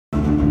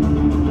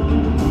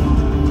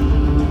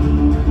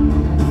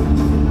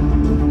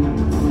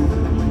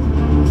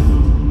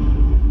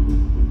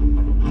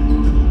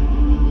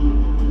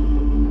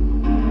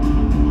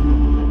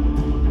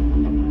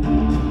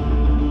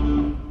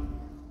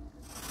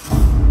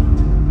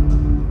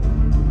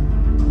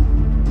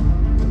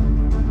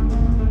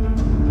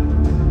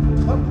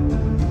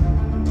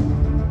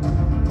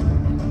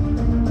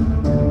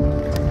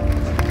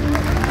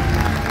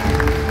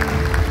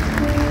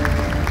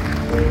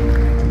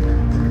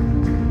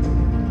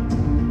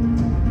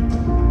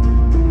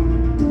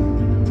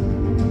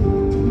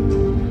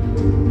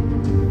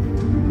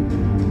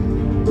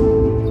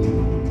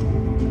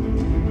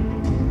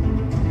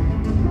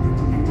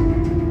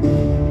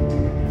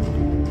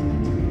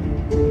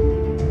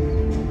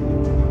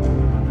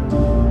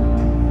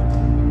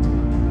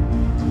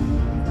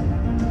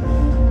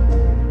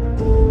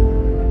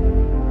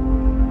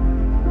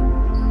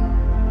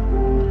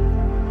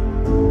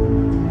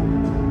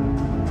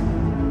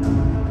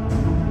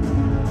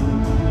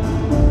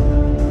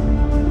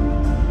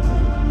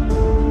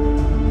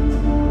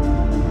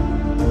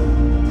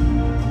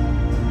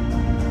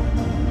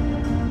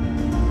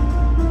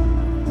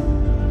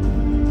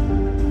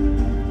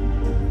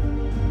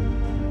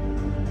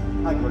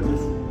Hi, gorgeous.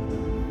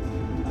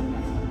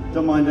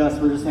 Don't mind us,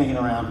 we're just hanging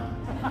around.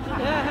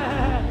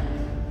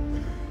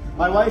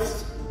 My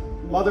wife's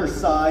mother's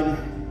side,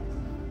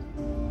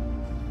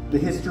 the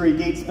history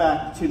dates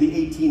back to the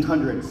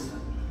 1800s,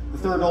 the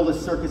third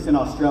oldest circus in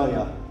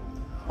Australia.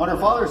 On her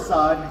father's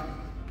side,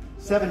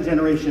 7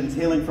 generations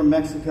hailing from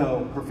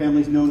Mexico. Her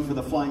family's known for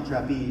the flying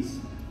trapeze.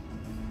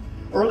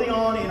 Early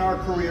on in our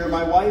career,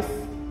 my wife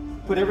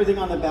put everything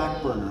on the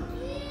back burner,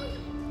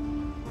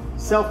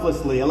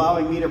 selflessly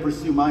allowing me to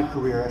pursue my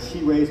career as she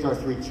raised our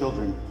 3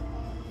 children.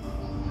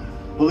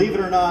 Believe it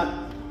or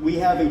not, we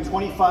have a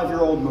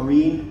 25-year-old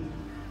Marine,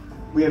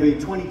 we have a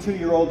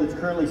 22-year-old that's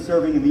currently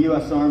serving in the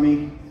U.S.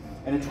 Army,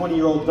 and a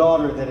 20-year-old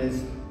daughter that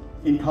is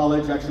in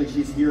college. Actually,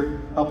 she's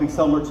here helping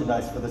sell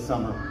merchandise for the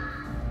summer.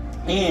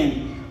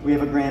 And we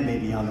have a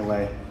grandbaby on the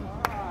way.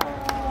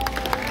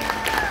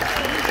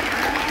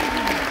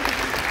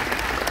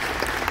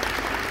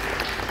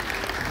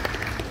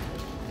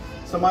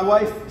 So my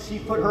wife, she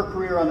put her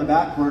career on the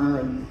back burner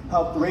and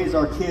helped raise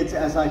our kids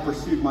as I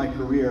pursued my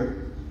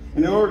career.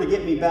 And in order to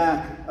get me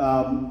back,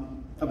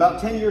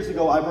 about 10 years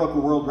ago, I broke a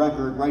world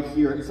record right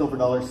here at Silver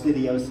Dollar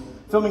City. I was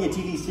filming a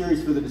TV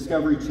series for the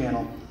Discovery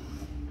Channel,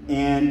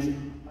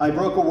 and I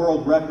broke a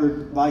world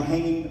record by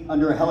hanging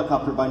under a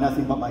helicopter by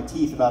nothing but my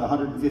teeth about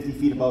 150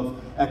 feet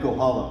above Echo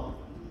Hollow.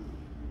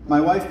 My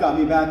wife got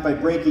me back by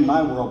breaking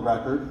my world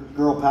record,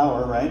 girl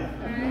power, right?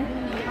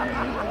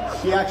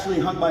 She actually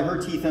hung by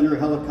her teeth under a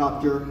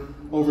helicopter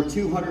over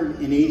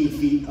 280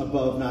 feet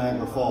above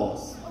Niagara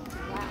Falls.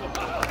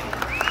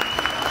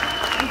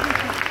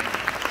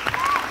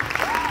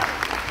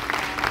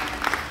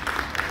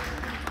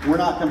 We're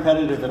not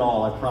competitive at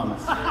all, I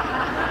promise.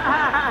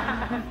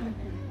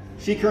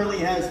 She currently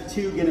has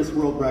 2 Guinness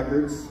World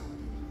Records.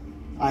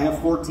 I have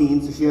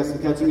 14, so she has some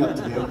catching up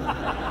to do.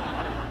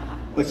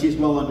 But she's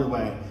well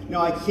underway. No,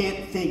 I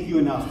can't thank you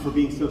enough for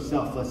being so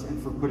selfless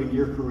and for putting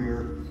your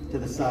career to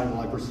the side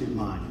while I pursued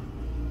mine.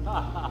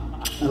 I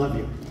love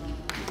you.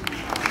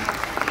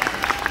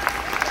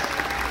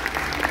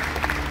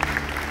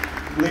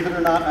 Believe it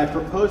or not, I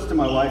proposed to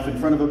my wife in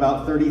front of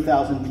about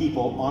 30,000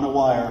 people on a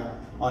wire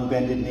on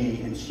bended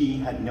knee, and she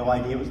had no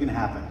idea it was going to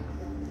happen.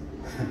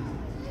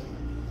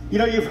 You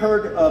know, you've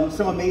heard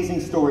some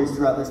amazing stories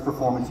throughout this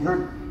performance. You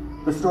heard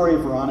the story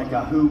of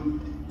Veronica, who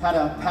had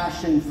a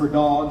passion for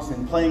dogs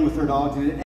and playing with her dogs, and